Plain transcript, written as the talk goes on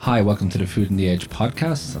Hi, welcome to the Food on the Edge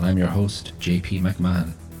podcast, and I'm your host, JP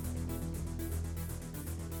McMahon.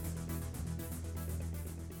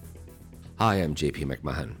 Hi, I'm JP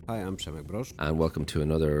McMahon. Hi, I'm Przemek Brosz. And welcome to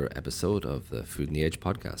another episode of the Food on the Edge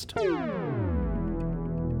podcast.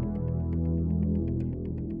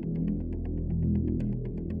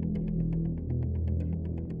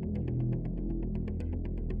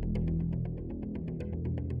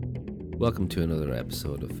 Welcome to another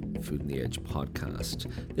episode of Food on the Edge podcast.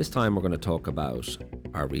 This time we're going to talk about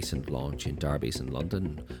our recent launch in Derby's in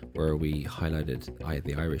London, where we highlighted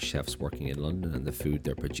the Irish chefs working in London and the food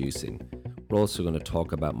they're producing. We're also going to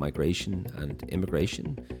talk about migration and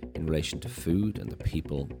immigration in relation to food and the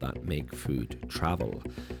people that make food travel.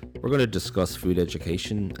 We're going to discuss food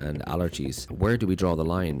education and allergies. Where do we draw the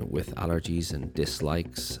line with allergies and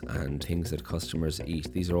dislikes and things that customers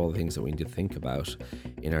eat? These are all the things that we need to think about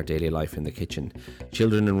in our daily life in the kitchen.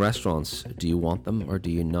 Children in restaurants, do you want them or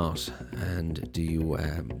do you not? And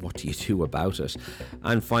what do you do about it?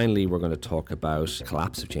 And finally, we're going to talk about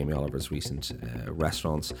collapse of Jamie Oliver's recent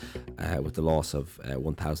restaurants with the loss of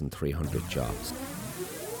 1,300 jobs.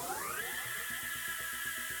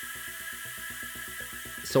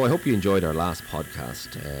 So I hope you enjoyed our last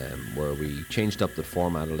podcast where we changed up the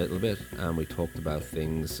format a little bit and we talked about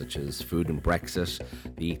things such as food and Brexit,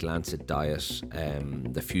 the Eat Lancet diet,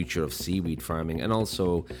 the future of seaweed farming, and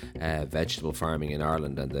also vegetable farming in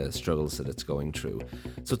Ireland and the struggles that it's going through.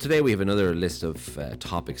 So today we have another list of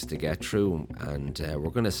topics to get through, and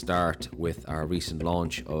we're going to start with our recent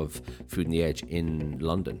launch of Food on the Edge in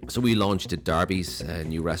London. So we launched at Derby's, a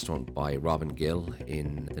new restaurant by Robin Gill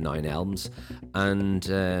in the Nine Elms, and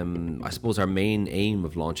I suppose our main aim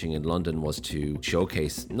of launching in London was to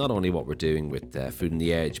showcase not only what we're doing with Food on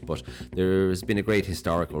the Edge, but there's been a great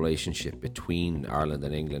historical relationship between Ireland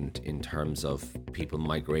and England in terms of people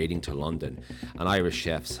migrating to London, and Irish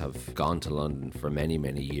chefs have gone to London for many,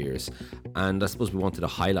 many years, and I suppose we wanted to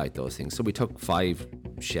highlight those things. So we took 5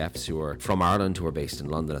 chefs who are from Ireland who are based in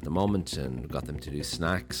London at the moment and got them to do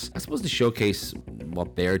snacks, I suppose, to showcase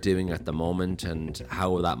what they're doing at the moment and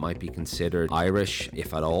how that might be considered Irish,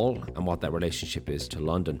 if at all, and what that relationship is to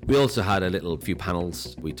London. We also had a few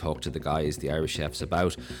panels. We talked to the guys, the Irish chefs,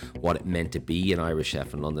 about what it meant to be an Irish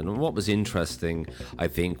chef in London. And what was interesting, I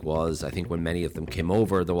think when many of them came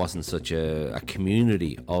over, there wasn't such a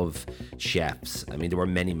community of chefs. I mean, there were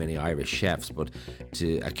many, many Irish chefs, but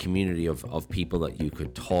to a community of people that you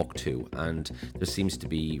could talk to, and there seems to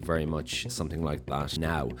be very much something like that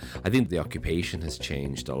now. I think the occupation has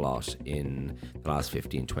changed a lot in the last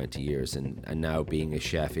 15-20 years, and now being a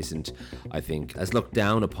chef isn't, I think, as looked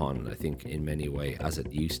down upon, I think, in many ways as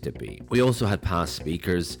it used to be. We also had past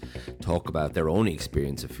speakers talk about their own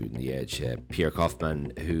experience of Food on the Edge. Pierre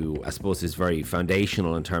Kaufmann, who I suppose is very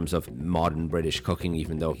foundational in terms of modern British cooking,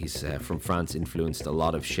 even though he's from France, influenced a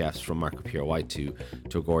lot of chefs from Marco Pierre White to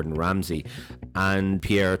Gordon Ramsay. And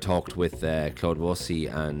Pierre talked with Claude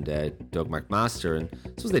Bosi and Doug McMaster, and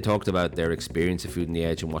so they talked about their experience of Food on the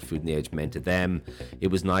Edge and what Food on the Edge meant to them. It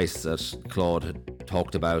was nice that Claude had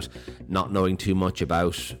talked about not knowing too much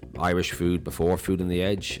about Irish food before Food on the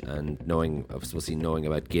Edge, and knowing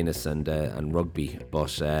about Guinness and rugby,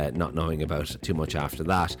 but not knowing about too much after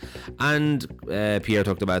that. And Pierre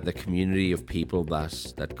talked about the community of people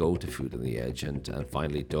that go to Food on the Edge, and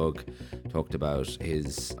finally Doug talked about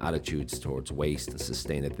his attitudes towards waste and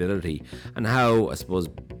sustainability, and how, I suppose,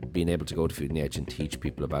 being able to go to Food on the Edge and teach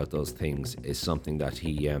people about those things is something that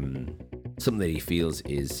he feels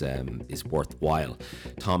is worthwhile.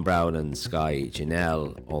 Tom Brown and Sky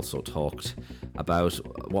Janelle also talked about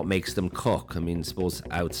what makes them cook. I mean, I suppose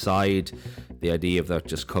outside the idea of that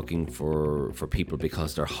just cooking for people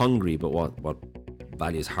because they're hungry, but what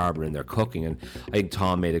values harbour in their cooking. And I think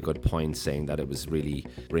Tom made a good point, saying that it was really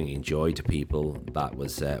bringing joy to people that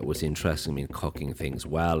was interesting. I mean, cooking things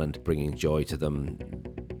well and bringing joy to them,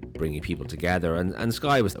 bringing people together, and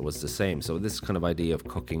Sky was the same. So this kind of idea of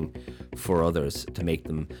cooking for others to make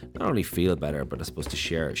them not only feel better, but I suppose to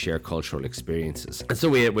share cultural experiences. And so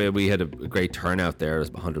we had a great turnout there,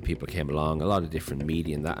 as 100 people came along, a lot of different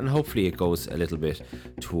media and that, and hopefully it goes a little bit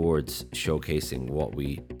towards showcasing what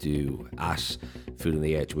we do at Food on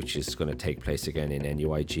the Edge, which is going to take place again in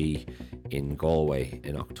NUIG in Galway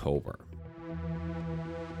in October.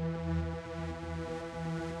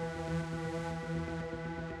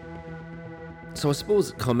 So I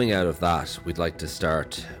suppose coming out of that, we'd like to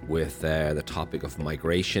start with the topic of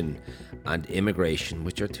migration and immigration,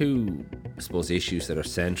 which are two, I suppose, issues that are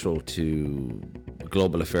central to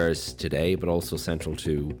global affairs today, but also central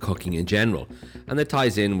to cooking in general. And it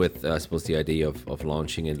ties in with, I suppose, the idea of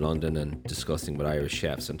launching in London and discussing with Irish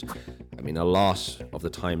chefs. And I mean, a lot of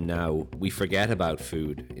the time now, we forget about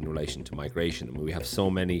food in relation to migration. I mean, we have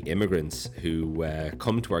so many immigrants who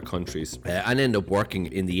come to our countries and end up working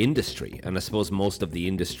in the industry. And I suppose most of the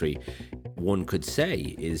industry, one could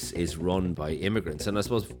say, is run by immigrants. And I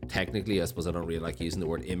suppose technically, I don't really like using the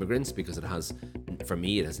word immigrants because it has, for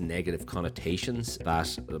me, it has negative connotations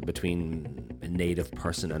that between a native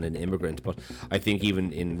person and an immigrant. But I think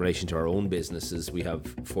even in relation to our own businesses, we have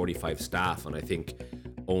 45 staff, and I think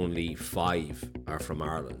only 5 are from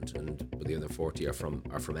Ireland, and the other 40 are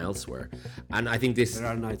from elsewhere. And I think this, there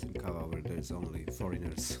are nights in Cava where there's only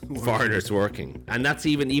foreigners working, and that's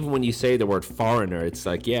even when you say the word foreigner, it's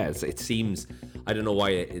like, yeah, it seems, I don't know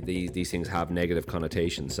why these things have negative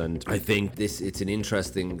connotations. And I think it's an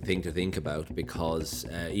interesting thing to think about, because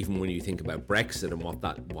even when you think about Brexit and what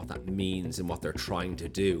that means and what they're trying to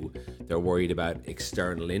do, they're worried about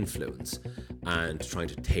external influence and trying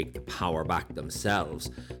to take the power back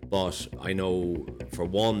themselves. But I know for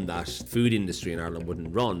one that food industry in Ireland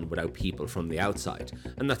wouldn't run without people from the outside,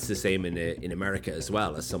 and that's the same in America as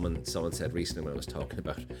well. As someone said recently when I was talking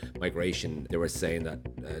about migration, they were saying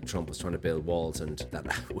that Trump was trying to build walls and that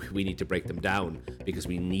we need to break them down because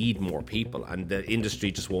we need more people, and the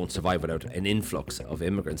industry just won't survive without an influx of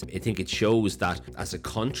immigrants. I think it shows that as a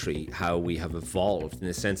country how we have evolved, in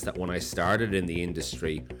the sense that when I started in the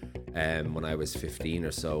industry, when I was 15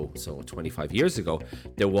 or so 25 years ago,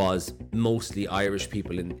 there was mostly Irish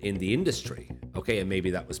people in the industry. Okay, and maybe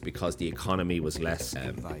that was because the economy was less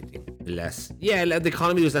inviting. The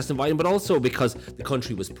economy was less inviting, but also because the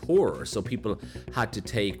country was poorer, so people had to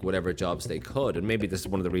take whatever jobs they could. And maybe this is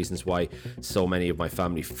one of the reasons why so many of my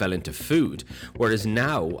family fell into food. Whereas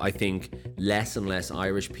now, I think less and less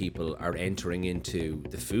Irish people are entering into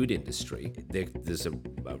the food industry. There's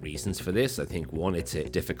reasons for this. I think one, it's a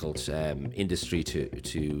difficult industry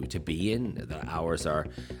to be in. The hours are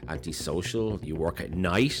antisocial. You work at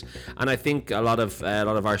night, and I think a lot of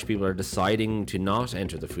Irish people are deciding to not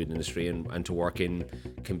enter the food industry and to work in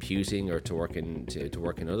computing or to work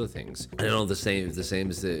in other things. I don't know the same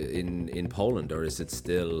as in Poland, or is it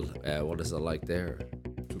still what is it like there?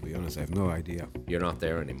 To be honest, I have no idea. You're not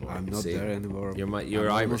there anymore. I'm not there anymore. You're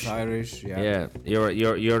I'm Irish. Irish, yeah. Yeah,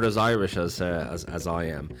 you're as Irish as I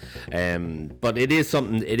am. But it is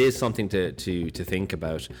something to think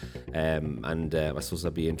about. And I suppose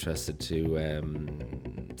I'd be interested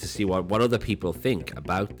to see what other people think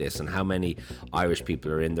about this and how many Irish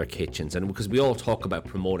people are in their kitchens. And because we all talk about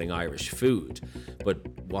promoting Irish food, but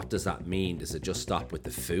what does that mean? Does it just stop with the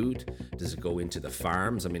food? Does it go into the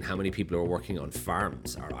farms? I mean, how many people are working on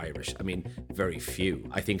farms are Irish? I mean, very few.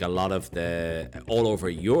 I think a lot of all over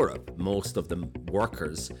Europe, most of the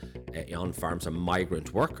workers on farms are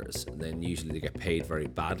migrant workers, and then usually they get paid very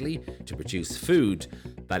badly to produce food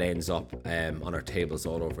that ends up on our tables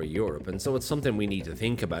all over Europe. And so it's something we need to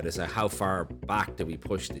think about, is how far back do we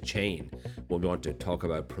push the chain when we want to talk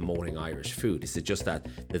about promoting Irish food? Is it just that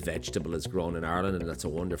the vegetable is grown in Ireland and that's a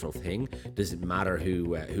wonderful thing? Does it matter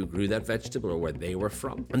who grew that vegetable or where they were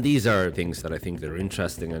from? And these are things that I think that are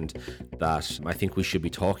interesting and that I think we should be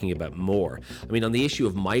talking about more. I mean, on the issue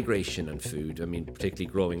of migration and food, I mean, particularly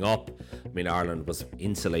growing up, I mean, Ireland was an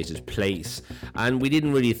insulated place, and we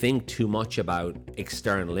didn't really think too much about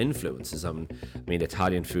external influences. I mean,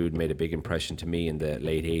 Italian food made a big impression to me in the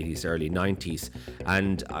late 80s, early 90s,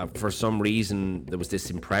 and for some reason there was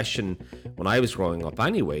this impression when I was growing up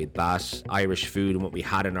anyway that Irish food and what we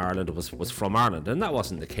had in Ireland was from Ireland, and that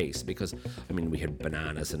wasn't the case, because I mean, we had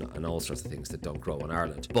bananas and all sorts of things that don't grow in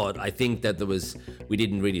Ireland. But I think that we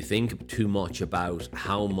didn't really think too much about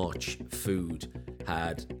how much food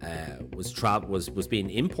was being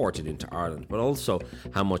imported into Ireland, but also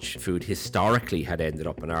how much food historically had ended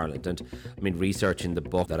up in Ireland. And I mean, researching the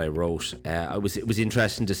book that I wrote, it was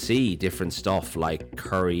interesting to see different stuff like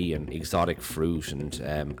curry and exotic fruit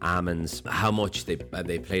and almonds, how much they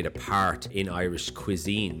played a part in Irish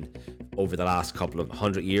cuisine over the last couple of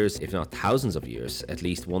 100 years, if not thousands of years, at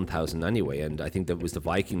least 1,000 anyway. And I think that was the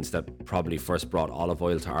Vikings that probably first brought olive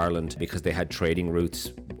oil to Ireland, because they had trading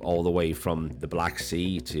routes all the way from the Black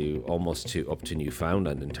Sea to almost up to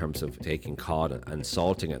Newfoundland in terms of taking cod and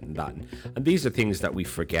salting it and that. And these are things that we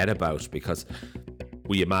forget about because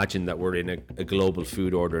we imagine that we're in a global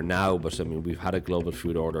food order now, but I mean, we've had a global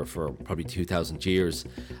food order for probably 2,000 years,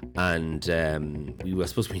 and I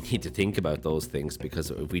suppose we need to think about those things,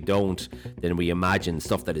 because if we don't, then we imagine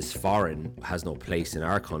stuff that is foreign has no place in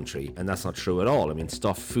our country, and that's not true at all. I mean,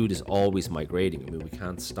 food is always migrating. I mean, we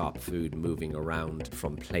can't stop food moving around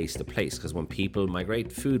from place to place, because when people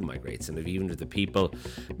migrate, food migrates, and even if the people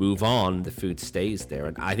move on, the food stays there.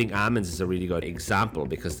 And I think almonds is a really good example,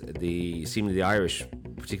 because seemingly the Irish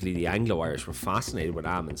particularly the Anglo-Irish, were fascinated with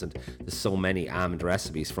almonds, and there's so many almond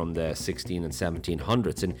recipes from the 16 and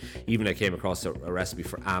 1700s. And even I came across a recipe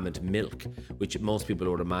for almond milk, which most people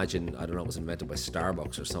would imagine, I don't know, was invented by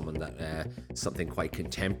Starbucks or someone, that something quite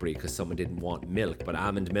contemporary because someone didn't want milk. But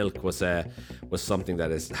almond milk was something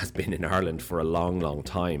that has been in Ireland for a long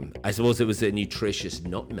time. I suppose it was a nutritious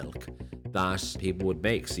nut milk that people would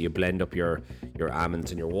make. So you blend up your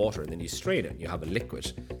almonds in your water, and then you strain it. You have a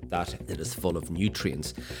liquid that is full of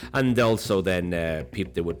nutrients. And also then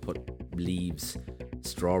they would put leaves,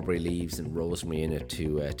 strawberry leaves and rosemary in it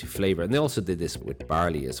to flavour. And they also did this with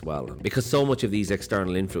barley as well, because so much of these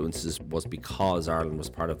external influences was because Ireland was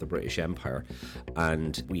part of the British Empire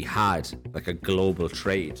and we had like a global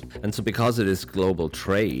trade. And so because of this global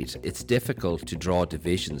trade, it's difficult to draw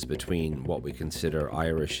divisions between what we consider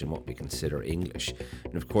Irish and what we consider English.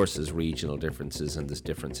 And of course there's regional differences, and there's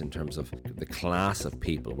difference in terms of the class of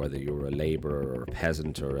people, whether you're a labourer or a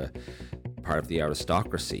peasant or a part of the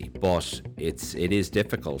aristocracy. But it is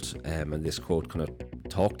difficult, and this quote kind of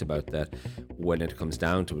talked about that. When it comes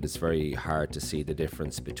down to it, it's very hard to see the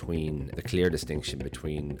difference between the clear distinction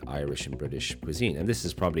between Irish and British cuisine. And this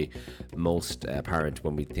is probably most apparent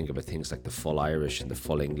when we think about things like the full Irish and the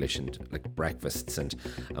full English, and like breakfasts, and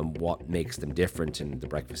what makes them different, and the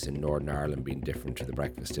breakfast in Northern Ireland being different to the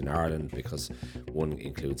breakfast in Ireland because one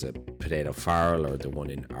includes a potato farl, or the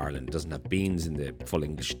one in Ireland doesn't have beans and the full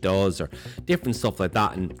English does, or different stuff like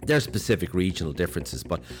that. And there's specific regional differences,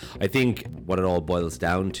 but I think what it all boils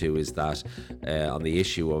down to is that on the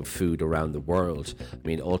issue of food around the world, I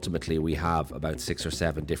mean, ultimately we have about 6 or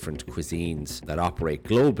 7 different cuisines that operate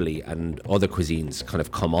globally, and other cuisines kind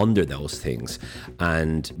of come under those things.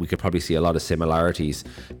 And we could probably see a lot of similarities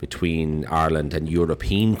between Ireland and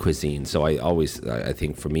European cuisine. So I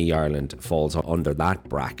think for me, Ireland falls under that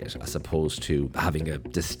bracket as opposed to having a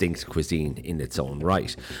distinct cuisine in its own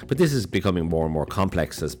right. But this is becoming more and more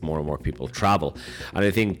complex as more and more people travel. And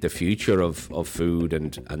I think the future of food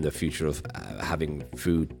and the future of having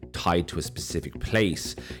food tied to a specific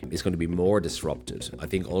place is going to be more disrupted. I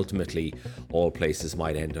think ultimately all places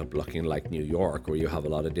might end up looking like New York, where you have a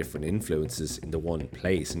lot of different influences in the one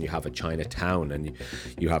place, and you have a Chinatown, and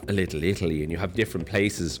you have a Little Italy, and you have different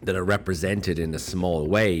places that are represented in a small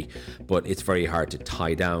way. But it's very hard to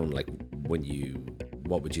tie down, like,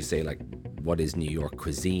 what would you say, like, what is New York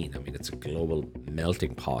cuisine? I mean, it's a global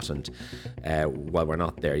melting pot, and while we're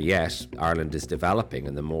not there yet, Ireland is developing,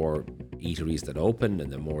 and the more eateries that open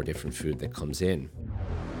and the more different food that comes in.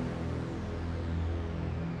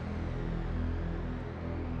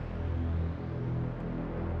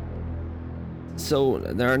 So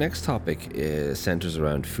our next topic centers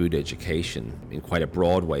around food education in quite a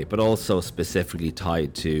broad way, but also specifically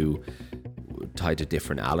tied to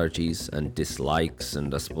different allergies and dislikes,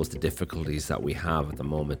 and I suppose the difficulties that we have at the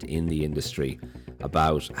moment in the industry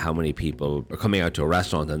about how many people are coming out to a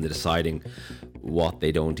restaurant and they're deciding what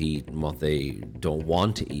they don't eat and what they don't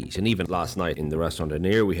want to eat. And even last night in the restaurant in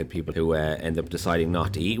Near, we had people who end up deciding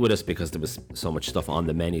not to eat with us because there was so much stuff on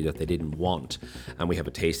the menu that they didn't want. And we have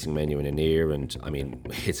a tasting menu in Near, and I mean,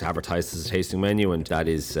 it's advertised as a tasting menu, and that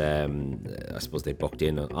is, I suppose they booked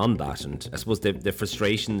in on that. And I suppose the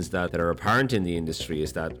frustrations that are apparent in the industry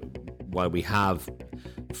is that while we have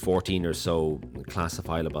 14 or so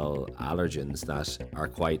classifiable allergens that are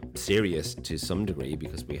quite serious to some degree,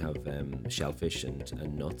 because we have shellfish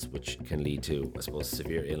and nuts, which can lead to, I suppose,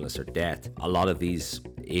 severe illness or death. A lot of these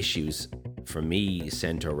issues for me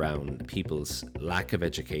center around people's lack of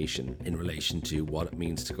education in relation to what it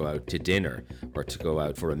means to go out to dinner or to go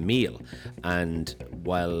out for a meal. And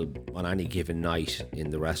while on any given night in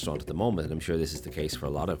the restaurant at the moment, and I'm sure this is the case for a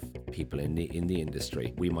lot of people in the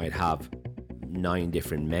industry, we might have 9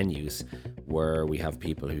 different menus where we have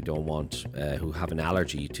people who don't want, who have an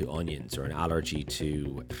allergy to onions, or an allergy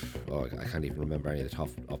to, I can't even remember any of the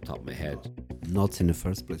off the top of my head. Nuts in the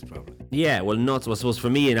first place, probably. Yeah, well, nuts. I suppose for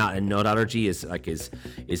me, a nut allergy is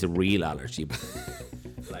a real allergy.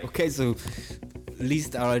 Okay, so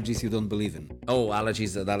least allergies you don't believe in. Oh,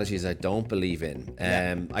 allergies I don't believe in.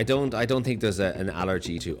 I don't think there's an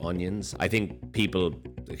allergy to onions. I think people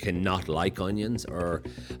can not like onions, or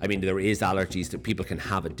I mean, there is allergies that people can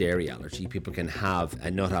have. A dairy allergy, people can have a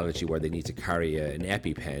nut allergy where they need to carry an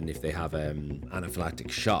EpiPen if they have anaphylactic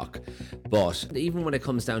shock. But even when it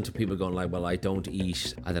comes down to people going like, well, I don't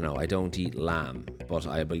eat lamb, but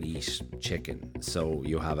I will eat chicken. So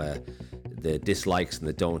you have the dislikes and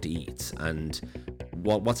the don't eats, and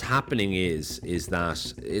what's happening is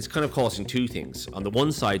that it's kind of causing two things. On the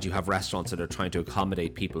one side, you have restaurants that are trying to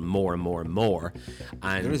accommodate people more and more and more.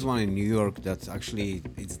 And there is one in New York that's actually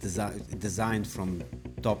it's designed from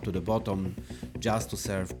top to the bottom just to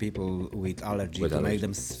serve people with allergy, With to allergy. make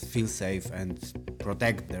them feel safe and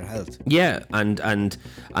protect their health. Yeah, and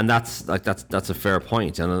that's like that's a fair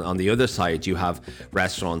point. And on the other side, you have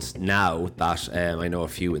restaurants now that I know a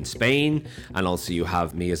few in Spain, and also you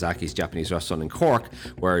have Miyazaki's Japanese restaurant in Cork,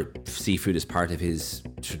 where seafood is part of his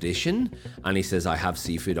tradition, and he says, I have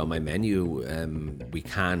seafood on my menu. We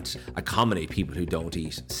can't accommodate people who don't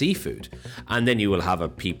eat seafood. And then you will have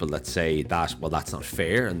people that say that, well, that's not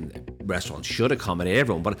fair, and restaurants should accommodate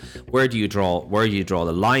everyone. But where do you draw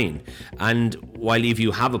the line? And while if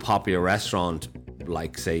you have a popular restaurant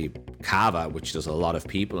like, say, Cava, which does a lot of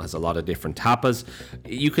people, has a lot of different tapas,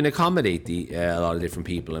 you can accommodate a lot of different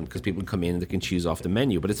people, and because people come in and they can choose off the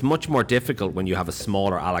menu. But it's much more difficult when you have a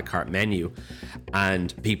smaller a la carte menu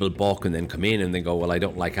and people book and then come in and then go, well, I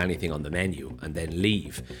don't like anything on the menu, and then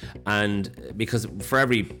leave. And because for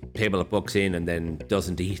every table that books in and then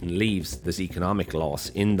doesn't eat and leaves, there's economic loss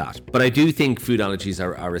in that. But I do think food allergies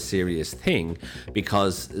are a serious thing,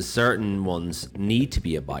 because certain ones need to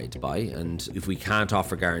be abided by, and if we can't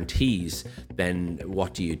offer guarantees, then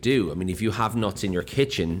what do you do? I mean, if you have nuts in your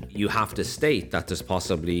kitchen, you have to state that there's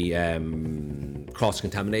possibly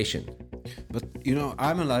cross-contamination. But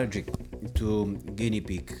I'm allergic to guinea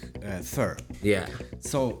pig fur. Yeah.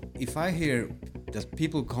 So if I hear that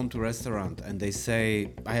people come to restaurant and they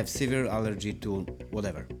say, I have severe allergy to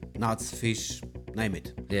whatever, nuts, fish, name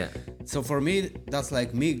it. Yeah. So for me, that's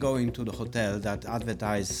like me going to the hotel that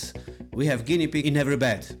advertise, we have guinea pig in every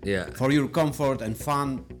bed. Yeah. For your comfort and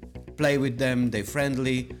fun, play with them, they're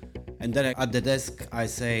friendly. And then at the desk, I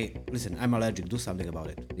say, listen, I'm allergic, do something about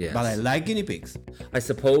it. Yes. But I like guinea pigs. I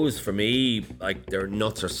suppose for me, like, their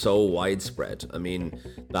nuts are so widespread. I mean,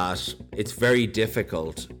 that it's very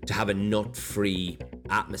difficult to have a nut-free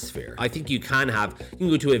atmosphere. I think you can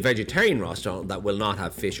go to a vegetarian restaurant that will not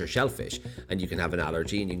have fish or shellfish, and you can have an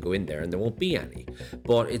allergy and you can go in there and there won't be any.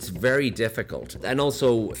 But it's very difficult. And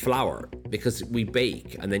also flour, because we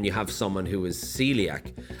bake, and then you have someone who is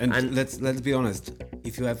celiac. And let's be honest,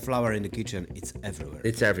 if you have flour in the kitchen, it's everywhere.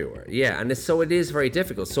 It's everywhere, yeah, and so it is very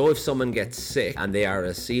difficult. So if someone gets sick and they are a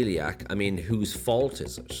celiac, I mean, whose fault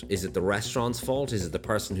is it? Is it the restaurant's fault? Is it the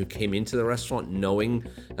person who came into the restaurant knowing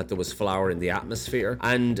that there was flour in the atmosphere?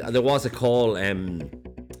 And there was a call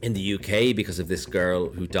in the UK because of this girl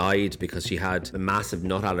who died because she had a massive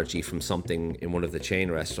nut allergy from something in one of the chain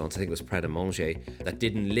restaurants, I think it was Pret a Manger, that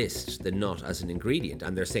didn't list the nut as an ingredient.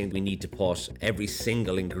 And they're saying we need to put every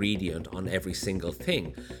single ingredient on every single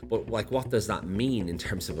thing. But like, what does that mean in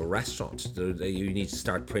terms of a restaurant? You need to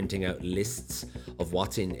start printing out lists of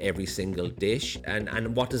what's in every single dish.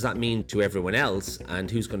 And what does that mean to everyone else? And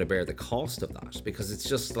who's going to bear the cost of that? Because it's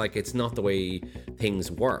just like, it's not the way things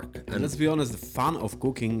work. And let's be honest, the fun of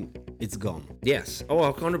cooking, it's gone. Yes. Oh,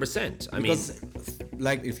 100%. Because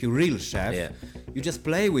like, if you're real chef, Yeah. you just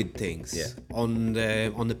play with things Yeah. on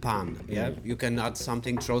the pan. Yeah, you can add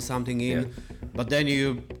something, throw something in, Yeah. but then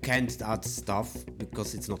you can't add stuff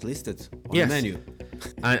because it's not listed on Yes. the menu.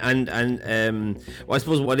 Well, I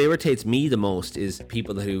suppose what irritates me the most is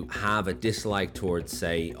people who have a dislike towards,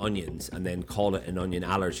 say, onions, and then call it an onion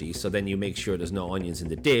allergy. So then you make sure there's no onions in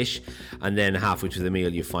the dish, and then halfway through the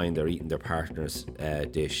meal you find they're eating their partner's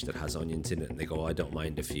dish that has onions in it, and they go, I don't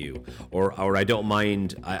mind a few, or I don't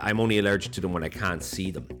mind, I'm only allergic to them when I can't see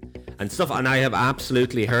them. And stuff, and I have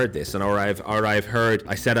absolutely heard this, and or I've heard,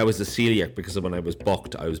 I said I was a celiac because when I was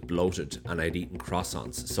booked, I was bloated and I'd eaten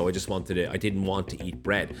croissants, so I didn't want to eat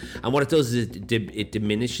bread. And what it does is it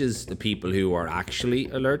diminishes the people who are actually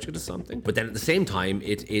allergic to something. But then at the same time,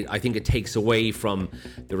 I think it takes away from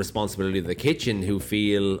the responsibility of the kitchen, who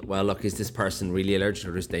feel, well, look, is this person really allergic,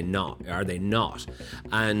 or are they not?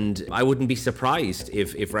 And I wouldn't be surprised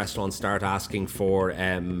if restaurants start asking for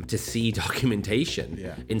to see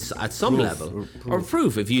documentation at some level, or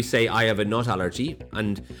proof. If you say I have a nut allergy,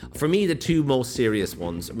 and for me the two most serious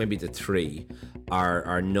ones, maybe the three,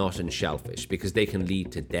 are nut and shellfish, because they can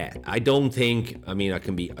lead to death. I don't think, I mean,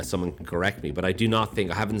 someone can correct me, but I do not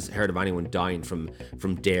think, I haven't heard of anyone dying from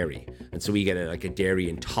dairy. And so we get a dairy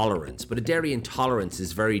intolerance. But a dairy intolerance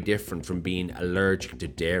is very different from being allergic to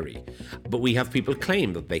dairy. But we have people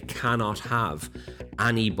claim that they cannot have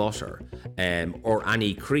any butter or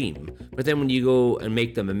any cream. But then when you go and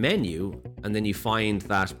make them a menu, and then you find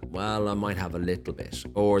that, well, I might have a little bit,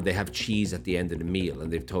 or they have cheese at the end of the meal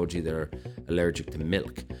and they've told you they're allergic to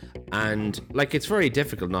milk. And like, it's very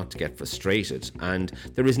difficult not to get frustrated, and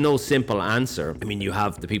there is no simple answer. I mean, you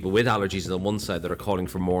have the people with allergies on one side that are calling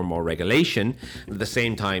for more and more regulation. At the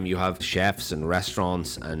same time, you have chefs and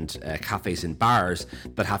restaurants and cafes and bars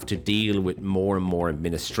that have to deal with more and more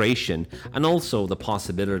administration, and also the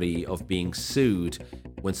possibility of being sued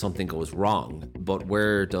when something goes wrong. But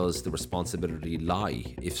where does the responsibility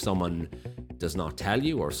lie if someone does not tell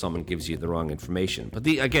you, or someone gives you the wrong information? But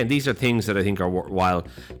again, these are things that I think are worthwhile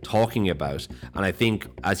talking about. And I think,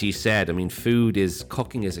 as you said, I mean,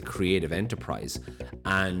 cooking is a creative enterprise,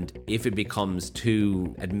 and if it becomes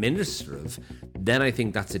too administrative, then I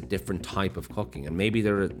think that's a different type of cooking, and maybe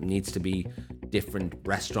there needs to be different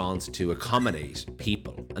restaurants to accommodate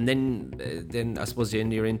people. And then I suppose then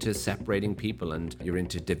you're into separating people, and you're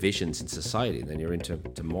into divisions in society, then you're into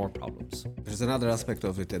more problems. There's another aspect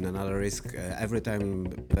of it and another risk. Every time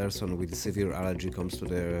a person with severe allergy comes to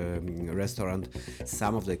the restaurant,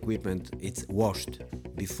 some of the equipment, it's washed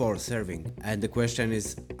before serving. And the question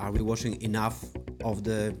is, are we washing enough of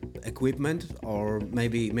the equipment, or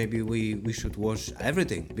maybe we should wash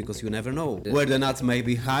everything, because you never know where the nuts may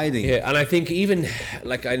be hiding. Yeah, and I think even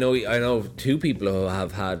like I know two people who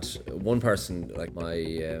have had, one person, like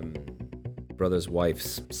my brother's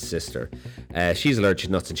wife's sister, she's allergic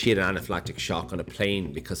to nuts, and she had an anaphylactic shock on a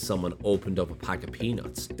plane because someone opened up a pack of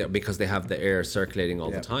peanuts, because they have the air circulating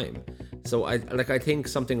all the time. So I think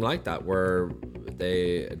something like that, where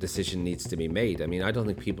the decision needs to be made. I mean, I don't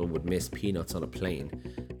think people would miss peanuts on a plane.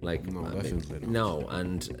 Like, no, definitely not. No,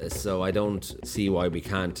 and so I don't see why we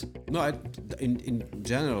can't. No, in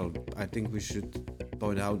general, I think we should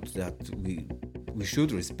point out that we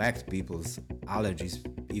should respect people's allergies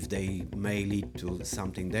if they may lead to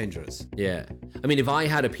something dangerous. Yeah. I mean, if I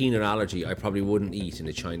had a peanut allergy, I probably wouldn't eat in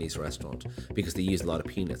a Chinese restaurant because they use a lot of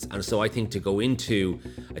peanuts. And so I think to go into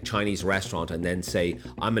a Chinese restaurant and then say,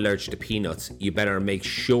 I'm allergic to peanuts, you better make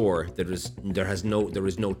sure there is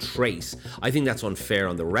no trace. I think that's unfair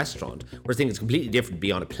on the restaurant. Whereas I think it's completely different to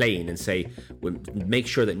be on a plane and say, well, make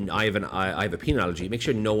sure that I have a peanut allergy, make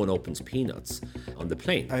sure no one opens peanuts on the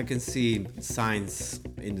plane. I can see signs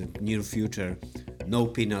in the near future. No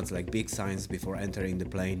peanuts, like big signs before entering the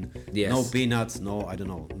plane. Yes. No peanuts, no, I don't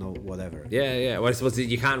know, no whatever. Yeah. Well, I suppose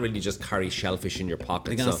you can't really just carry shellfish in your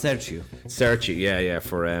pocket. They're gonna search you.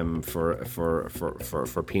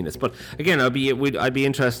 For peanuts. But again, I'd be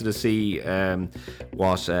interested to see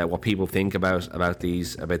what people think about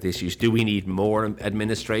these issues. Do we need more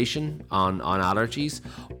administration on allergies,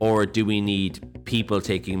 or do we need people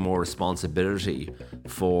taking more responsibility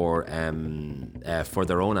for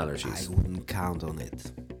their own allergies? I wouldn't count on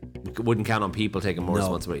it. Wouldn't count on people taking more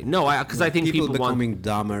responsibility. No, because I think people becoming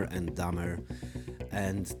dumber and dumber,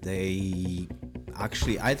 and they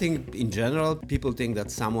actually, I think in general, people think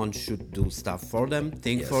that someone should do stuff for them,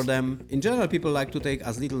 think for them. In general, people like to take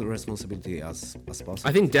as little responsibility as possible.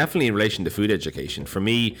 I think definitely in relation to food education. For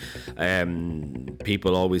me,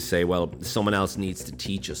 people always say, well, someone else needs to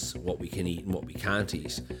teach us what we can eat and what we can't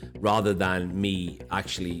eat, rather than me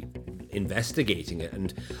actually investigating it.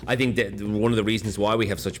 And I think that one of the reasons why we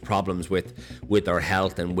have such problems with our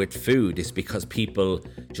health and with food is because people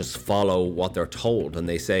just follow what they're told, and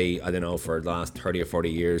they say, I don't know, for the last 30 or 40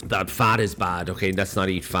 years that fat is bad. Okay, let's not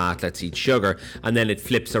eat fat, let's eat sugar. And then it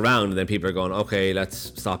flips around, and then people are going, okay,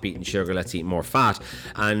 let's stop eating sugar, let's eat more fat.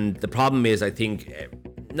 And the problem is, I think,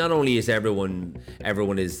 not only is everyone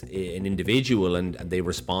is an individual and they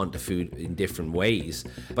respond to food in different ways,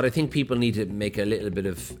 but I think people need to make a little bit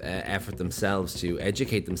of effort themselves to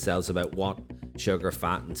educate themselves about what sugar,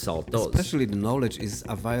 fat and salt does. Especially the knowledge is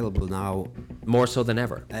available now more so than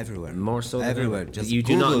ever. Everywhere. More so than everywhere. Ever. Just you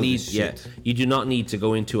do Google not need shit. You do not need to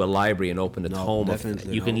go into a library and open a tome.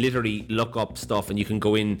 You can no. literally look up stuff, and you can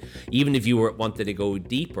go in, even if you wanted to go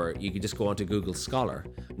deeper, you could just go onto Google Scholar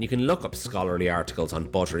and you can look up scholarly articles on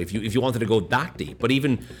butter if you wanted to go that deep. But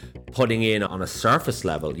even putting in on a surface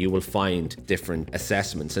level, you will find different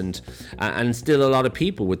assessments, and still a lot of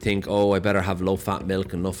people would think, oh, I better have low fat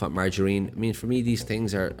milk and low fat margarine. I mean, for me, these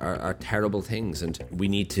things are terrible things, and we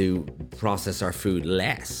need to process our food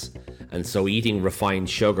less. And so eating refined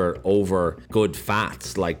sugar over good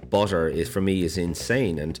fats like butter is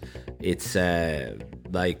insane. And it's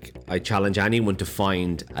like, I challenge anyone to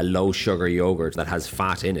find a low sugar yogurt that has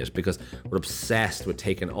fat in it, because we're obsessed with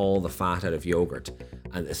taking all the fat out of yogurt,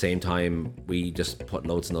 and at the same time we just put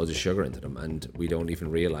loads and loads of sugar into them, and we don't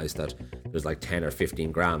even realize that there's like 10 or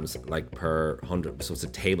 15 grams like per 100, so it's a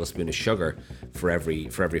tablespoon of sugar for every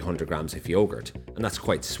 100 grams of yogurt, and that's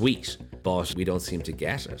quite sweet. but we don't seem to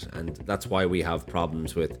get it. And that's why we have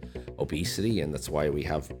problems with obesity, and that's why we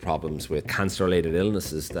have problems with cancer-related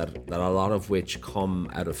illnesses that a lot of which come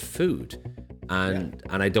out of food. And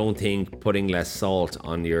I don't think putting less salt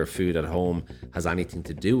on your food at home has anything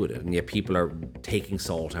to do with it. And yet people are taking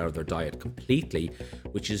salt out of their diet completely,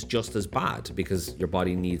 which is just as bad because your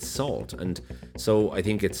body needs salt. And so I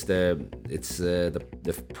think it's the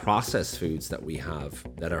processed foods that we have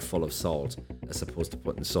that are full of salt, as opposed to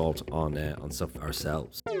putting salt on stuff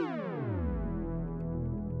ourselves.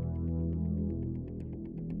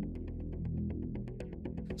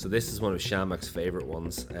 So this is one of Shamrock's favorite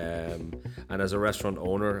ones, and as a restaurant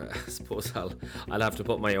owner, I suppose I'll have to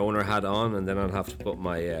put my owner hat on, and then I'll have to put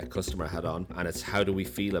my customer hat on. And it's, how do we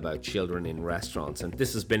feel about children in restaurants? And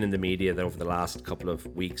this has been in the media over the last couple of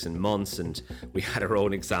weeks and months, and we had our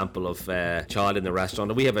own example of a child in the restaurant.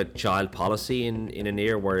 And we have a child policy in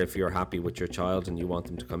Anir, where if you're happy with your child and you want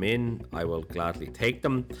them to come in, I will gladly take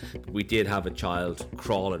them. We did have a child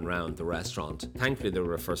crawling around the restaurant. Thankfully, they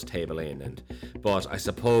were a first table in, but I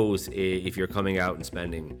suppose if you're coming out and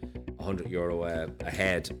spending €100 a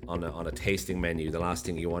head on a tasting menu, the last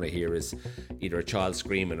thing you want to hear is either a child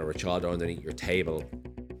screaming or a child underneath your table.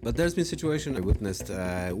 But there's been a situation I witnessed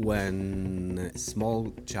when a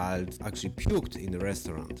small child actually puked in the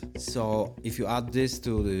restaurant. So if you add this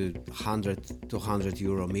to the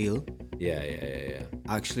 €100 meal, yeah,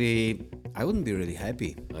 actually I wouldn't be really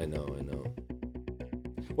happy. I know.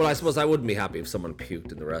 Well, I suppose I wouldn't be happy if someone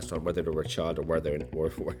puked in the restaurant, whether they were a child or were they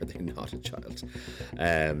not a child.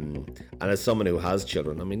 And as someone who has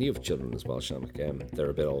children, I mean, you have children as well, Shamrock. They're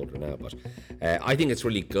a bit older now, but I think it's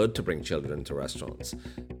really good to bring children into restaurants.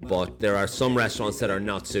 But there are some restaurants that are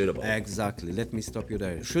not suitable. Exactly. Let me stop you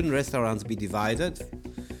there. Shouldn't restaurants be divided?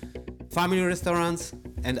 Family restaurants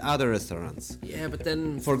and other restaurants. Yeah, but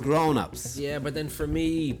then for grown-ups. Yeah, but then for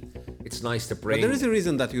me, it's nice to bring. But there is a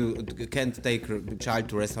reason that you can't take a child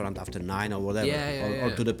to restaurant after 9 or whatever,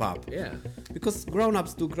 or to the pub. Yeah. Because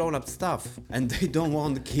grown-ups do grown-up stuff, and they don't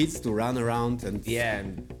want kids to run around and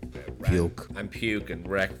puke and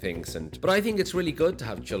wreck things. But I think it's really good to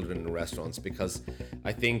have children in restaurants, because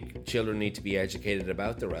I think children need to be educated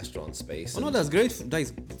about the restaurant space. Oh no, that's great.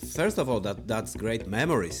 First of all, that's great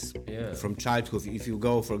memories from childhood. If you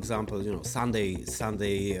go, for example, Sunday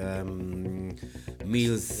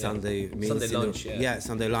meals, Sunday lunch,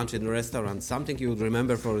 Sunday lunch in the restaurant, something you would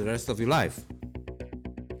remember for the rest of your life.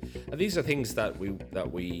 And these are things that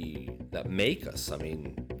make us. I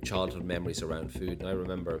mean, childhood memories around food, and I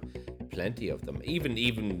remember plenty of them.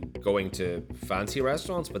 Even going to fancy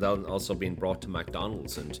restaurants, but then also being brought to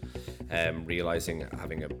McDonald's and realizing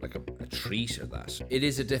having a treat of that. It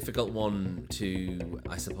is a difficult one to,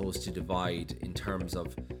 I suppose, to divide in terms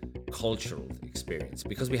of cultural experience,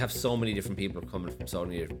 because we have so many different people coming from so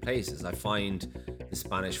many different places. I find the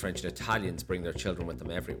Spanish, French, and Italians bring their children with them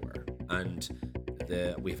everywhere, and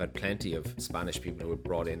we've had plenty of Spanish people who have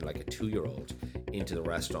brought in like a 2-year-old into the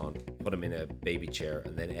restaurant, put him in a baby chair,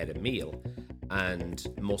 and then ate a meal. And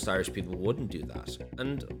most Irish people wouldn't do that.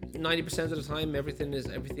 And 90% of the time, everything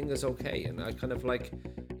is okay. And I kind of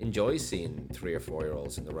enjoy seeing 3 or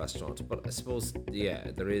 4-year-olds in the restaurant. But I suppose,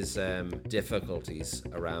 there is difficulties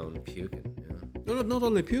around puking. No, not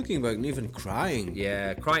only puking, but even crying.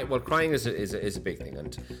 Yeah, crying. Well, crying is a big thing,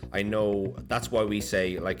 and I know that's why we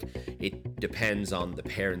say it depends on the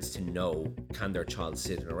parents to know, can their child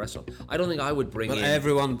sit in a restaurant. I don't think I would bring in.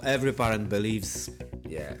 Every parent believes.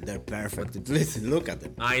 Yeah, they're perfect. Listen, look at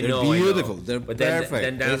them. They're beautiful. I know. They're perfect.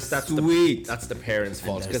 Then that's sweet. That's the parents'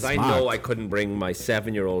 fault, because I know I couldn't bring my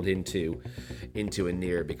 7-year-old into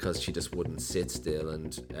Anir because she just wouldn't sit still,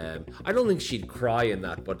 and I don't think she'd cry in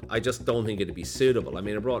that, but I just don't think it'd be suitable. I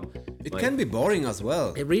mean, it can be boring as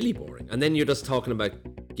well. It's really boring, and then you're just talking about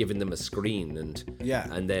giving them a screen and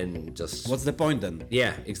then just what's the point then?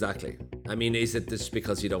 Yeah, exactly. I mean, is it just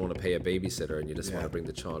because you don't want to pay a babysitter and you just want to bring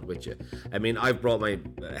the child with you? I mean, I've brought my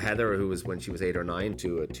Heather, who was when she was 8 or 9,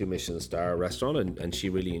 to a 2 Michelin star restaurant, and she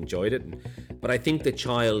really enjoyed it. But I think the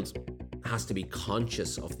child has to be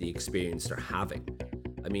conscious of the experience they're having.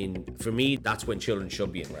 I mean, for me, that's when children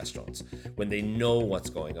should be in restaurants, when they know what's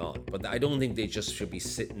going on. But I don't think they just should be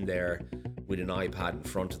sitting there with an iPad in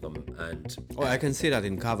front of them. And I can see that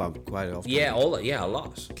in Cava quite often. Yeah, a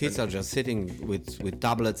lot. Kids are just sitting with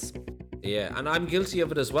tablets. Yeah, and I'm guilty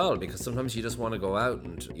of it as well, because sometimes you just want to go out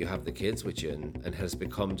and you have the kids with you, and it has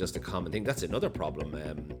become just a common thing. That's another problem.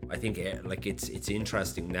 I think it's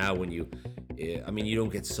interesting now when you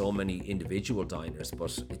don't get so many individual diners,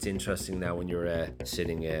 but it's interesting now when you're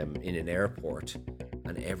sitting in an airport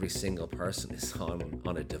and every single person is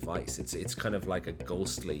on a device. It's kind of like a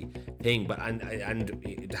ghostly thing. But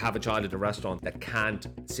and to have a child at a restaurant that can't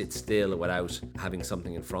sit still without having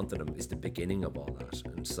something in front of them is the beginning of all that.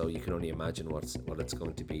 And so you can only imagine what it's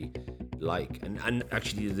going to be like. And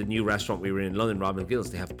actually, the new restaurant we were in London, Robin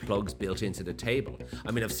Gills, they have plugs built into the table.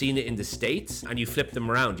 I mean, I've seen it in the States, and you flip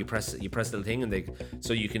them around, you press the little thing, and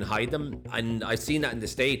so you can hide them. And I've seen that in the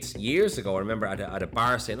States years ago. I remember at a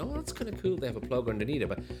bar saying, "Oh, that's kind of cool. They have a plug underneath it."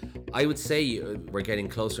 But I would say we're getting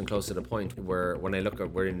closer and closer to the point where when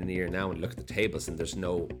we're in the near now and look at the tables and there's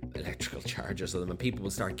no electrical chargers on them, and people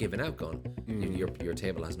will start giving out, going, "Your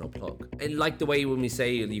table has no plug." And like the way when we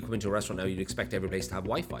say you come into a restaurant now, you'd expect every place to have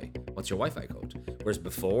Wi-Fi. What's your Wi-Fi code? Whereas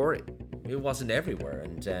before, it wasn't everywhere.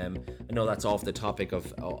 And I know that's off the topic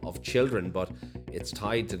of children, but it's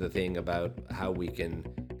tied to the thing about how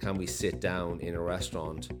can we sit down in a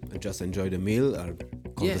restaurant and just enjoy the meal or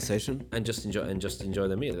conversation, and just enjoy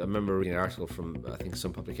the meal. I remember reading an article from I think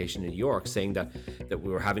some publication in New York saying that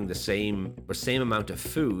we were having the same amount of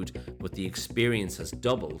food, but the experience has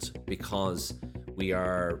doubled because we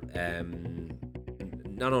are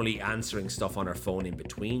not only answering stuff on our phone in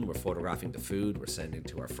between, we're photographing the food, we're sending it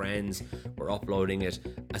to our friends, we're uploading it.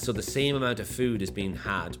 So the same amount of food is being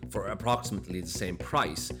had for approximately the same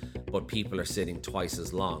price, but people are sitting twice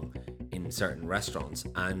as long in certain restaurants,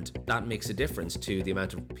 and that makes a difference to the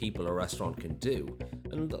amount of people a restaurant can do.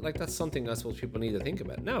 And like that's something I suppose people need to think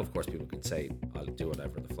about. Now, of course, people can say I'll do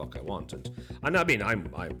whatever the fuck I want, and I mean I'm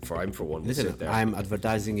for one. Listen, sit there. I'm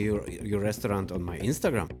advertising your restaurant on my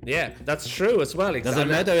Instagram. Yeah, that's true as well. Doesn't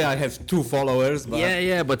matter. I have 2 followers.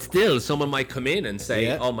 But but still, someone might come in and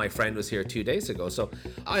say, "Oh, my friend was here 2 days ago." So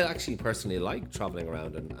I actually personally like traveling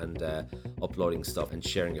around and uploading stuff and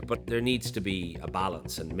sharing it. But there needs to be a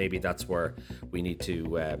balance, and maybe that's where we need to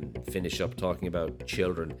finish up talking about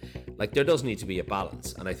children. Like there does need to be a balance.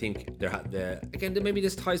 And I think again, maybe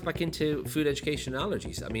this ties back into food education and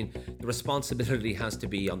allergies. I mean, the responsibility has to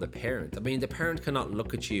be on the parent. I mean, the parent cannot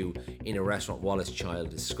look at you in a restaurant while his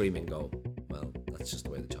child is screaming, go, "Well, that's just the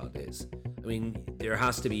way the child is." I mean, there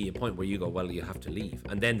has to be a point where you go, "Well, you have to leave,"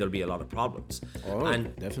 and then there'll be a lot of problems. Oh,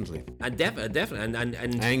 and definitely. And definitely,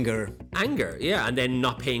 and anger, yeah, and then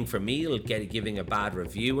not paying for meal, giving a bad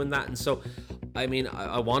review and that, and so. I mean,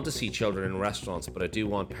 I want to see children in restaurants, but I do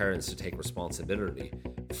want parents to take responsibility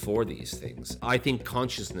for these things. I think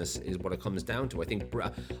consciousness is what it comes down to. I think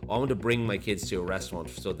I want to bring my kids to a restaurant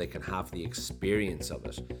so they can have the experience of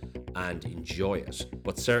it and enjoy it.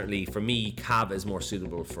 But certainly for me, Cava is more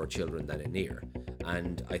suitable for children than Aneer.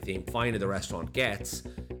 And I think finer the restaurant gets,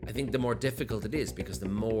 I think the more difficult it is, because the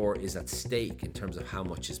more is at stake in terms of how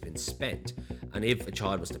much has been spent. And if a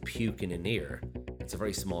child was to puke in Aneer, it's a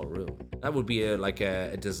very small room. That would be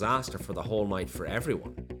a disaster for the whole night for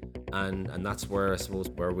everyone. And that's where I suppose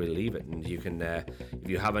where we'll leave it. And you can, if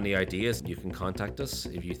you have any ideas, you can contact us.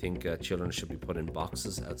 If you think children should be put in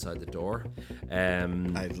boxes outside the door,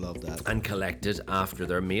 I'd love that, and collected after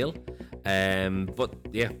their meal. But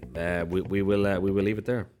yeah, we will leave it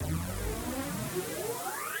there.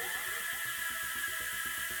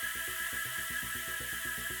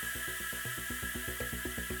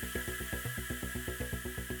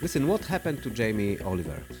 Listen, what happened to Jamie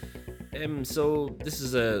Oliver? So this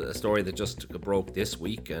is a story that just broke this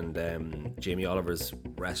week, and Jamie Oliver's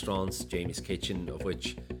restaurants, Jamie's Kitchen, of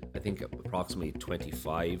which I think approximately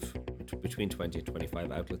between 20 and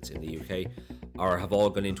 25 outlets in the UK have all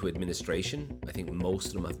gone into administration. I think most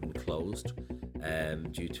of them have been closed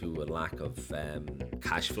due to a lack of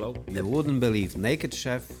cash flow. You wouldn't believe, naked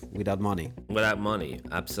chef without money. Without money,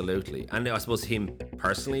 absolutely. And I suppose him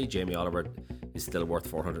personally, Jamie Oliver, is still worth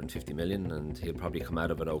 450 million, and he'll probably come out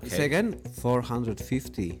of it okay. Say again,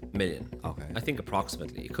 450 million. Okay. I think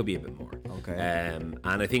approximately. It could be a bit more. Okay. And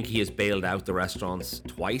I think he has bailed out the restaurants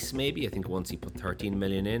twice, maybe. I think once he put 13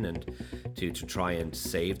 million in and to try and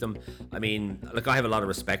save them. I mean, look, I have a lot of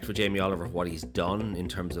respect for Jamie Oliver, what he's done in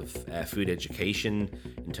terms of food education,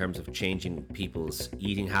 in terms of changing people's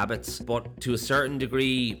eating habits. But to a certain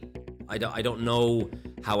degree, I don't know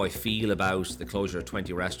how I feel about the closure of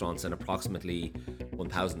 20 restaurants and approximately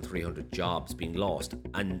 1,300 jobs being lost,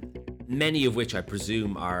 and many of which I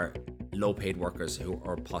presume are low-paid workers who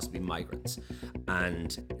are possibly migrants.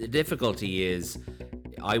 And the difficulty is,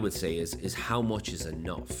 I would say is how much is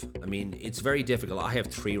enough. I mean, it's very difficult. I have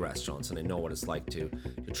 3 restaurants, and I know what it's like to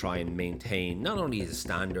try and maintain not only the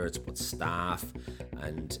standards but staff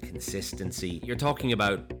and consistency. You're talking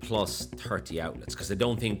about plus 30 outlets, because I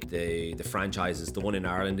don't think the franchises, the one in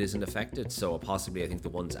Ireland isn't affected, so possibly I think the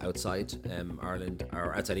ones outside Ireland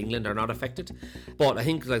or outside England are not affected, but I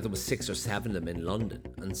think like there was 6 or 7 of them in London.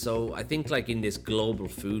 And so I think like in this global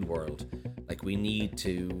food world, like we need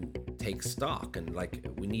to take stock, and like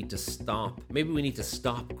we need to stop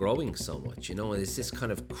growing so much, you know. It's this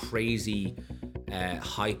kind of crazy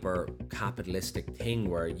hyper capitalistic thing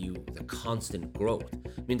where the constant growth.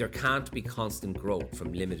 I mean, there can't be constant growth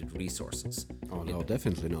from limited resources. Oh no,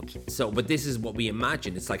 definitely not. So, but this is what we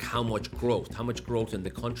imagine. It's like how much growth in the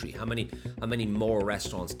country? How many more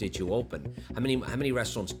restaurants did you open? How many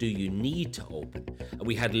restaurants do you need to open?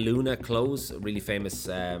 We had Luna close, a really famous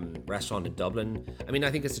restaurant in Dublin. I mean,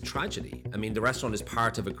 I think it's a tragedy. I mean, the restaurant is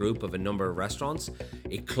part of a group of a number of restaurants.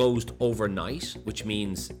 It closed overnight, which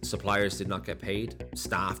means suppliers did not get paid,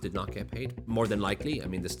 staff did not get paid, more than likely. I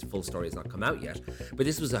mean, this full story has not come out yet, but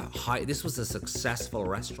this was a successful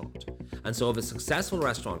restaurant. And so if a successful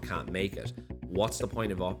restaurant can't make it, what's the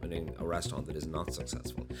point of opening a restaurant that is not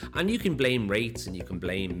successful? And you can blame rates, and you can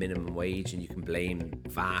blame minimum wage, and you can blame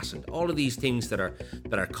VAT, and all of these things that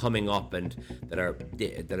are coming up and that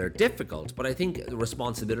are difficult. But I think the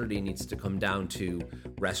responsibility needs to come down to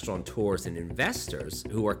restaurateurs and investors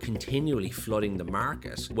who are continually flooding the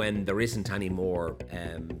market when there isn't any more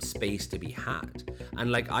space to be had.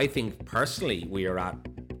 And like, I think personally we are at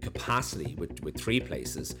capacity with 3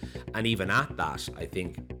 places, and even at that, I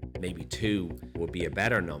think maybe 2 would be a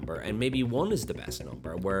better number, and maybe 1 is the best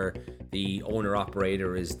number, where the owner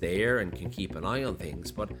operator is there and can keep an eye on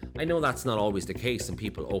things. But I know that's not always the case, and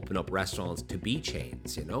people open up restaurants to be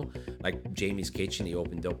chains, you know, like Jamie's Kitchen. He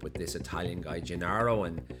opened up with this Italian guy Gennaro,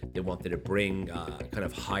 and they wanted to bring kind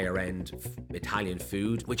of higher end Italian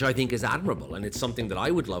food, which I think is admirable, and it's something that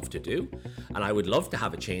I would love to do. And I would love to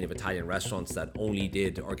have a chain of Italian restaurants that only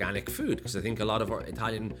did organic food, because I think a lot of our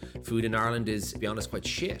Italian food in Ireland is, to be honest, quite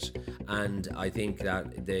shit. And I think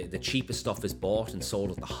that the cheapest stuff is bought and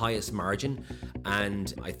sold at the highest margin.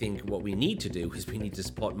 And I think what we need to do is we need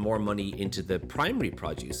to put more money into the primary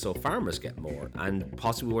produce so farmers get more, and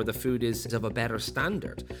possibly where the food is of a better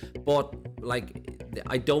standard. But like,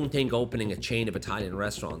 I don't think opening a chain of Italian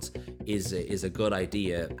restaurants is a good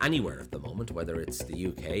idea anywhere at the moment, whether it's the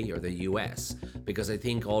UK or the US, because I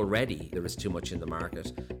think already there is too much in the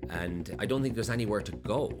market, and I don't think there's anywhere to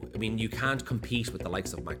go. I mean, you can't compete with the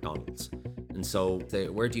likes of McDonald's. And so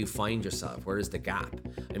where do you find yourself? Where is the gap?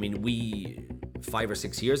 I mean, 5 or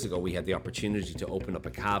 6 years ago, we had the opportunity to open up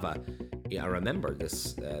a cava. I remember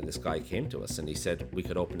this guy came to us and he said we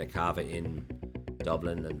could open a cava in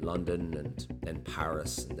Dublin and London and then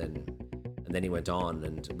Paris, and then he went on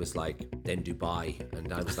and was like, then Dubai.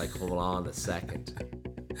 And I was like, hold on a second.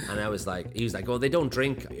 And he was like, well, they don't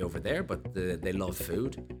drink over there, but they love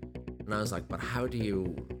food. And I was like, but how do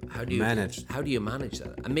you manage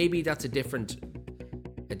that? And maybe that's a different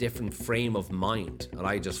frame of mind. And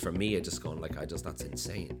that's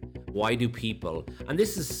insane. Why do people, and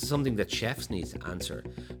this is something that chefs need to answer,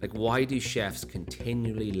 like, why do chefs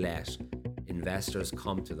continually let investors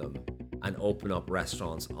come to them and open up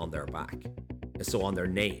restaurants on their back, so on their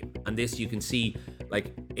name? And this, you can see,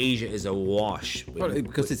 like, Asia is awash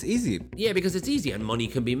because it's easy. Yeah, because it's easy and money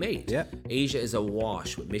can be made. Yeah. Asia is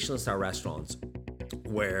awash with Michelin star restaurants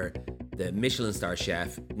where the Michelin star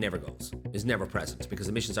chef never goes, is never present, because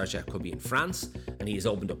the Michelin star chef could be in France and he has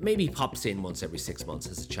opened up, maybe pops in once every 6 months,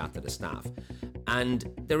 has a chat to the staff. And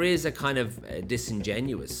there is a kind of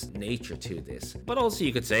disingenuous nature to this. But also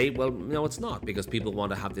you could say, well, no, it's not, because people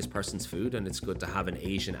want to have this person's food and it's good to have an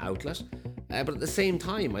Asian outlet. But at the same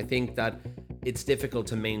time, I think that it's difficult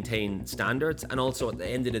to maintain standards. And also at the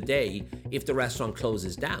end of the day, if the restaurant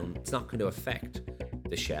closes down, it's not going to affect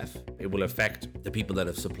the chef. It will affect the people that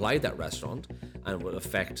have supplied that restaurant, and it will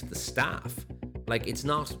affect the staff. Like, it's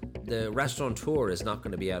not, the restaurateur is not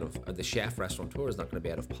going to be out of, or the chef restaurateur is not going to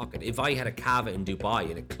be out of pocket. If I had a cava in Dubai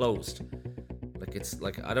and it closed, like, it's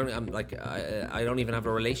like, I don't even have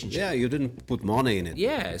a relationship. Yeah, you didn't put money in it.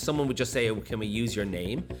 Yeah, someone would just say, oh, can we use your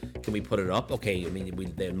name? Can we put it up? Okay, I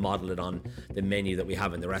mean, they'll model it on the menu that we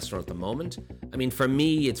have in the restaurant at the moment. I mean, for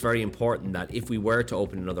me, it's very important that if we were to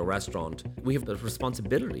open another restaurant, we have the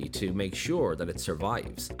responsibility to make sure that it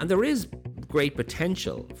survives. And there is great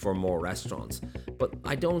potential for more restaurants, but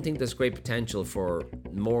I don't think there's great potential for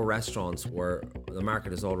more restaurants where the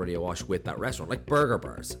market is already awash with that restaurant. Like burger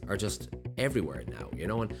bars are just everywhere now, you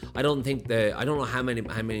know, and I don't know how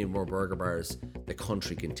many more burger bars the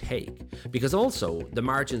country can take, because also the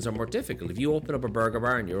margins are more difficult. If you open up a burger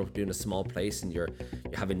bar and you're doing a small place and you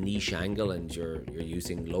have a niche angle and you're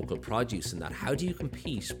using local produce and that, how do you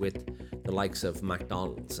compete with the likes of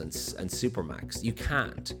McDonald's and Supermax? You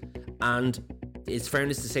can't. And it's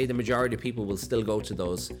fairness to say the majority of people will still go to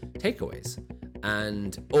those takeaways,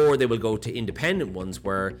 or they will go to independent ones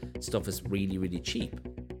where stuff is really, really cheap.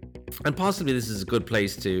 And possibly this is a good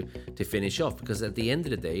place to finish off, because at the end of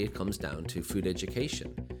the day, it comes down to food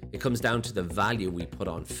education. It comes down to the value we put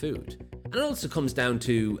on food. And it also comes down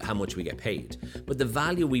to how much we get paid. But the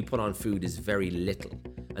value we put on food is very little.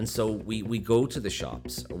 And so we go to the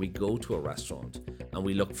shops or we go to a restaurant and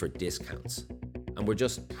we look for discounts. And we're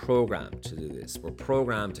just programmed to do this. We're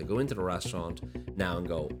programmed to go into the restaurant now and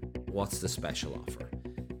go, what's the special offer?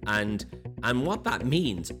 And what that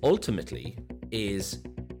means ultimately is,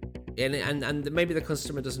 and maybe the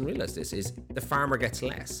customer doesn't realize this, is the farmer gets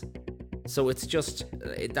less. So it's just,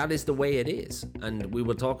 that is the way it is. And we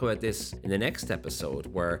will talk about this in the next episode,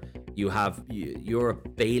 where you have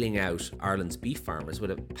Europe bailing out Ireland's beef farmers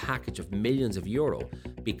with a package of millions of euro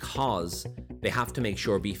because they have to make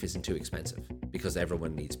sure beef isn't too expensive, because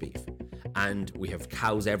everyone needs beef. And we have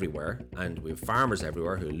cows everywhere, and we have farmers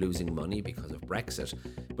everywhere who are losing money because of Brexit,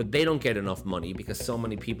 but they don't get enough money because so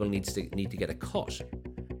many people need to get a cut.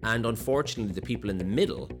 And unfortunately, the people in the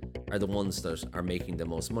middle are the ones that are making the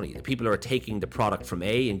most money. The people who are taking the product from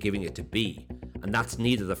A and giving it to B, and that's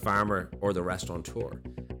neither the farmer or the restaurateur.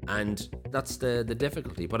 And that's the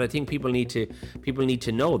difficulty. But I think people need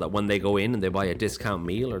to know that when they go in and they buy a discount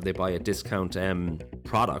meal or they buy a discount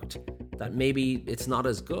product, that maybe it's not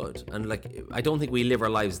as good. And like, I don't think we live our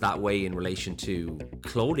lives that way in relation to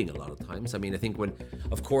clothing a lot of times. I mean, I think when,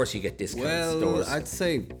 of course, you get discount stores. I'd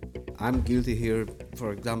say I'm guilty here.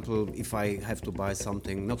 For example, if I have to buy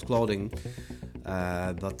something, not clothing,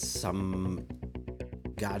 but some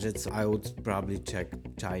gadgets, I would probably check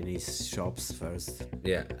Chinese shops first.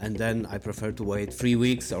 Yeah. And then I prefer to wait 3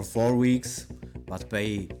 weeks or 4 weeks, but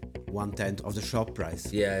pay 1/10 of the shop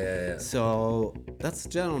price. Yeah. So that's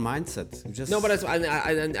general mindset. No, but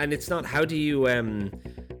and it's not. How do you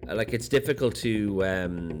like? It's difficult to.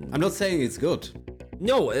 I'm not saying it's good.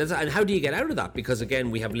 No, and how do you get out of that? Because again,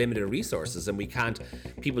 we have limited resources, and we can't.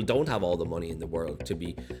 People don't have all the money in the world to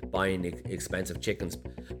be buying expensive chickens.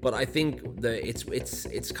 But I think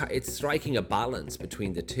it's striking a balance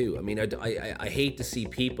between the two. I mean, I hate to see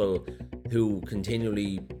people who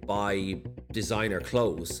continually buy designer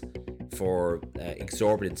clothes for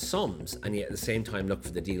exorbitant sums and yet at the same time look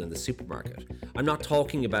for the deal in the supermarket. I'm not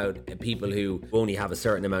talking about people who only have a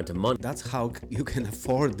certain amount of money. That's how you can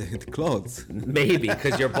afford the clothes. Maybe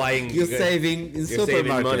because you're buying. You're saving in supermarket.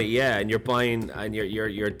 Saving money, yeah, and you're buying, and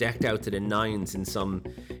you're decked out to the nines in some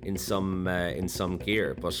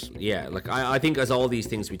gear. But yeah, like I think as all these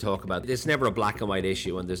things we talk about, there's never a black and white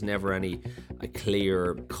issue, and there's never a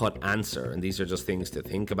clear cut answer. And these are just things to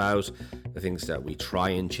think about, the things that we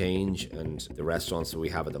try and change, and the restaurants that we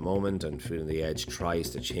have at the moment, and Food on the Edge tries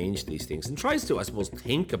to change these things and tries to, I suppose,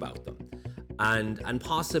 think about them. And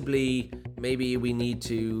possibly maybe we need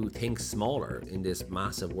to think smaller in this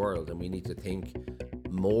massive world, and we need to think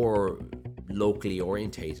more locally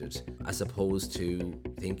orientated as opposed to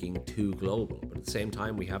thinking too global. But at the same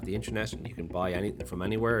time, we have the internet and you can buy anything from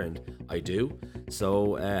anywhere, and I do.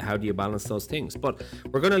 So how do you balance those things? But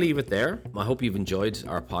we're going to leave it there. I hope you've enjoyed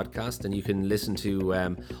our podcast, and you can listen to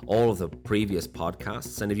all of the previous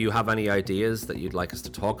podcasts. And if you have any ideas that you'd like us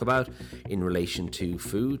to talk about in relation to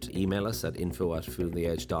food, email us at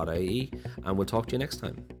info@foodontheedge.ie, and we'll talk to you next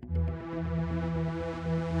time.